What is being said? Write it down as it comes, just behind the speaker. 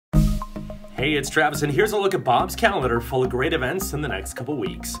Hey, it's Travis, and here's a look at Bob's calendar full of great events in the next couple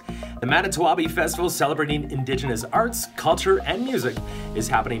weeks. The Manitowoc Festival, celebrating Indigenous arts, culture, and music, is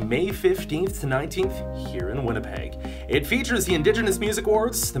happening May 15th to 19th here in Winnipeg. It features the Indigenous Music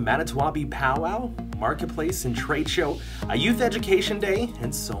Awards, the Manitowoc Powwow, Marketplace and Trade Show, a Youth Education Day,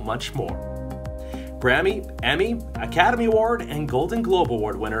 and so much more. Grammy, Emmy, Academy Award, and Golden Globe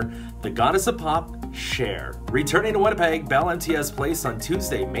Award winner, the Goddess of Pop, Cher, returning to Winnipeg, Bell MTS Place on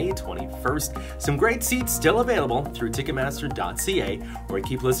Tuesday, May 21st. Some great seats still available through Ticketmaster.ca, or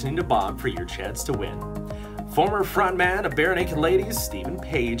keep listening to Bob for your chance to win. Former frontman of Bare Naked Ladies, Stephen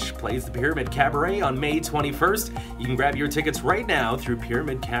Page, plays the Pyramid Cabaret on May 21st. You can grab your tickets right now through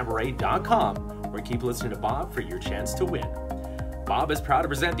pyramidcabaret.com, or keep listening to Bob for your chance to win. Bob is proud to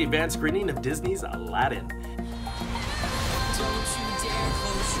present the advanced screening of Disney's Aladdin. Don't you dare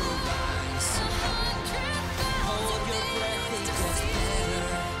close your eyes. Hold your breath, it gets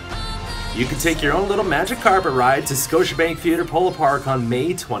better. You can take your own little magic carpet ride to Scotiabank Theatre Polo Park on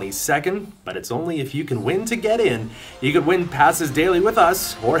May 22nd, but it's only if you can win to get in. You could win passes daily with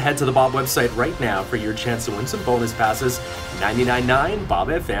us, or head to the Bob website right now for your chance to win some bonus passes,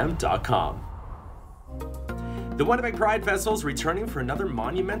 999bobfm.com. The Winnipeg Pride Festival is returning for another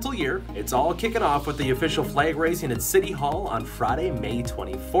monumental year. It's all kicking off with the official flag raising at City Hall on Friday, May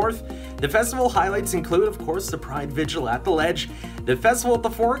 24th. The festival highlights include, of course, the Pride Vigil at the Ledge, the Festival at the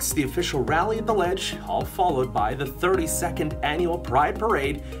Forks, the official rally at the Ledge, all followed by the 32nd Annual Pride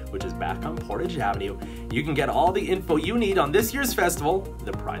Parade, which is back on Portage Avenue. You can get all the info you need on this year's festival,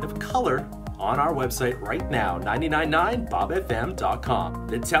 the Pride of Color, on our website right now, 999bobfm.com.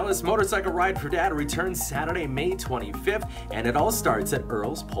 The Telus Motorcycle Ride for Dad returns Saturday, May 25th, and it all starts at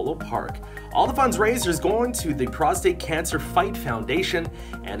Earl's Polo Park. All the funds raised is going to the Prostate Cancer Fight Foundation,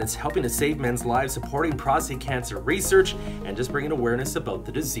 and it's helping to save men's lives, supporting prostate cancer research, and just bringing awareness about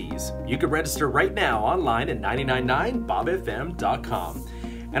the disease. You can register right now online at 999bobfm.com.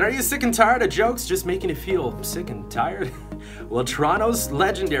 And are you sick and tired of jokes just making you feel sick and tired? Well, Toronto's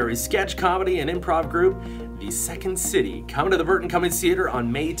legendary sketch comedy and improv group, The Second City, coming to the Burton Cummings Theatre on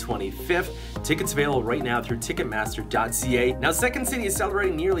May 25th. Tickets available right now through Ticketmaster.ca. Now, Second City is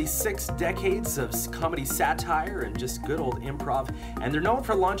celebrating nearly 6 decades of comedy satire and just good old improv, and they're known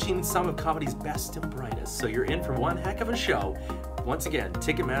for launching some of comedy's best and brightest, so you're in for one heck of a show. Once again,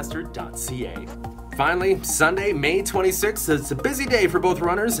 Ticketmaster.ca. Finally, Sunday, May 26th, it's a busy day for both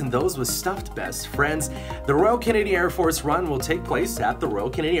runners and those with stuffed best friends. The Royal Canadian Air Force Run will take place at the Royal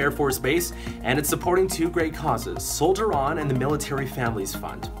Canadian Air Force Base, and it's supporting 2 great causes, Soldier On and the Military Families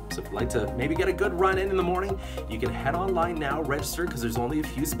Fund. So if you'd like to maybe get a good run in the morning, you can head online now, register, because there's only a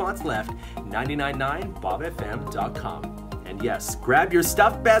few spots left, 999bobfm.com. And yes, grab your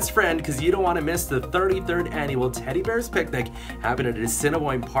stuffed best friend, because you don't want to miss the 33rd Annual Teddy Bears Picnic happening at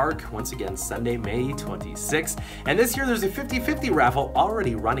Assiniboine Park, once again Sunday, May 26th. And this year there's a 50-50 raffle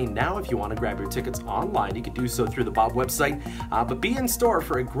already running now. If you want to grab your tickets online, you can do so through the Bob website. But be in store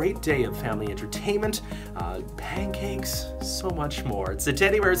for a great day of family entertainment, pancakes, so much more. It's the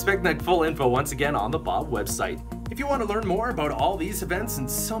Teddy Bears Picnic. Full info once again on the Bob website. If you want to learn more about all these events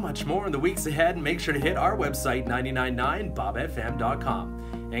and so much more in the weeks ahead, make sure to hit our website,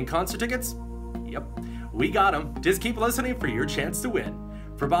 999bobfm.com. And concert tickets? Yep, we got them. Just keep listening for your chance to win.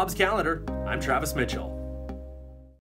 For Bob's calendar, I'm Travis Mitchell.